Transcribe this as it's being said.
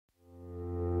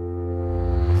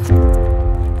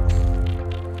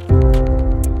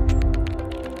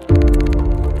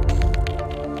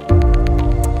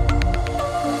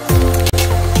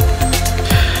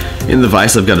In the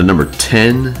vise, I've got a number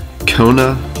 10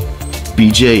 Kona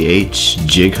BJH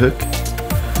jig hook.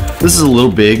 This is a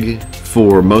little big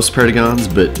for most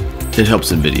Perdigons, but it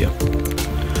helps in video.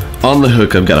 On the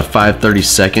hook, I've got a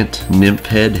 5/32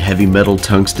 Nymph-Head Heavy Metal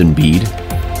Tungsten bead.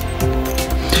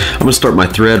 I'm going to start my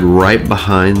thread right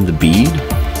behind the bead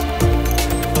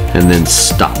and then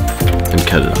stop and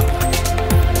cut it off.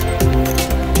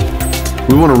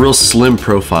 We want a real slim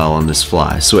profile on this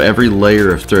fly, so every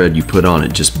layer of thread you put on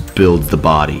it just builds the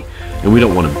body, and we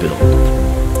don't want to build.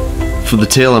 For the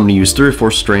tail, I'm going to use 3 or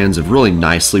 4 strands of really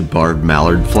nicely barbed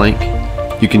mallard flank.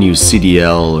 You can use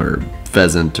CDL or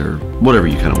pheasant or whatever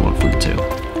you kind of want for the tail.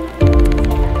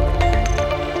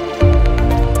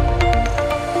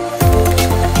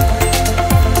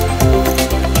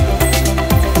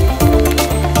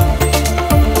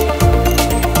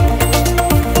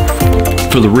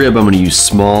 For the rib, I'm going to use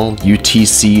small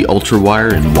UTC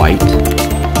Ultra-Wire in white.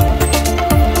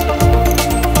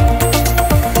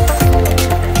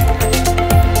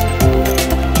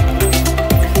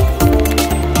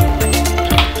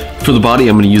 For the body,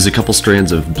 I'm going to use a couple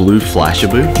strands of blue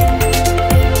Flashabou.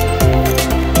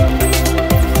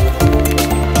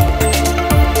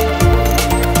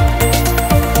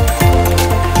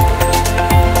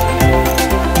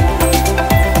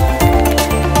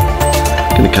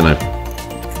 Going to kind of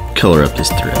color up this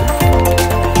thread.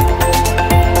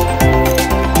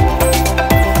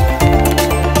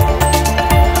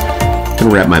 I'm going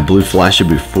to wrap my blue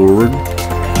Flashabou forward.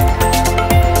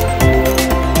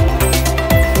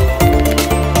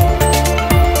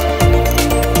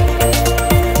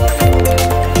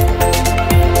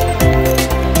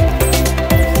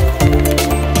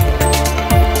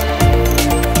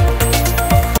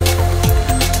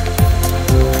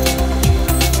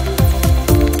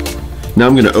 Now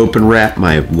I'm going to open wrap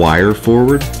my wire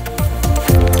forward.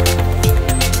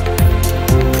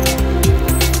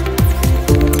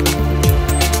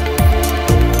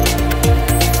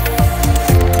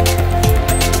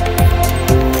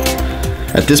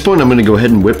 At this point, I'm going to go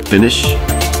ahead and whip finish.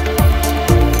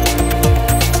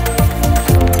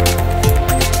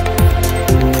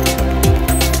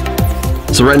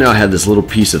 So right now I have this little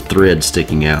piece of thread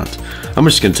sticking out. I'm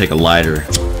just going to take a lighter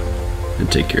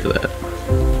and take care of that.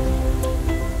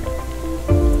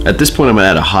 At this point, I'm going to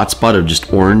add a hot spot of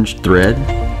just orange thread.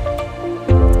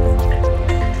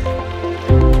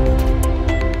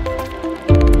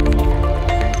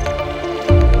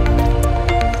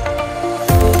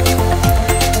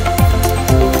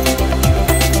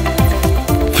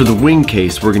 For the wing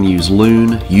case, we're going to use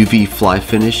Loon UV Fly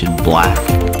Finish in black.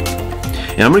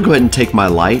 And I'm going to go ahead and take my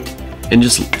light and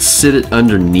just sit it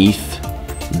underneath,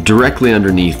 directly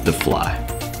underneath the fly.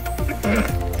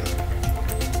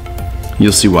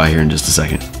 You'll see why here in just a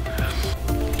second.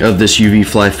 Of this UV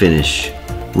fly finish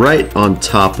right on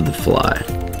top of the fly.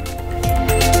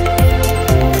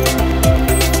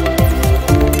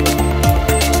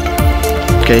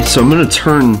 Okay, so I'm going to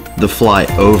turn the fly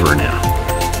over now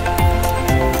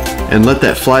and let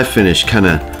that fly finish kind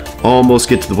of almost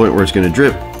get to the point where it's going to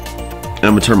drip, and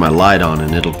I'm going to turn my light on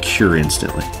and it'll cure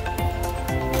instantly.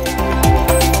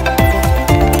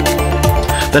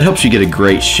 That helps you get a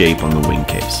great shape on the wing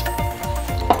case.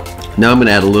 Now I'm going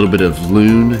to add a little bit of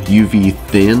Loon UV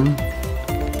Thin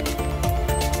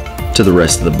to the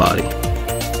rest of the body.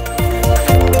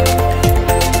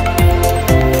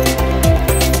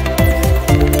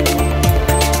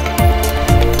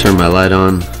 Turn my light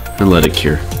on and let it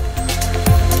cure.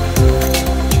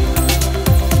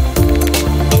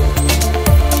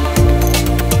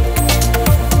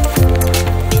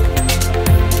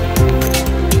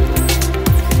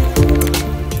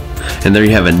 And there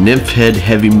you have a Nymph-Head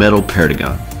Heavy Metal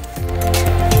Perdigon.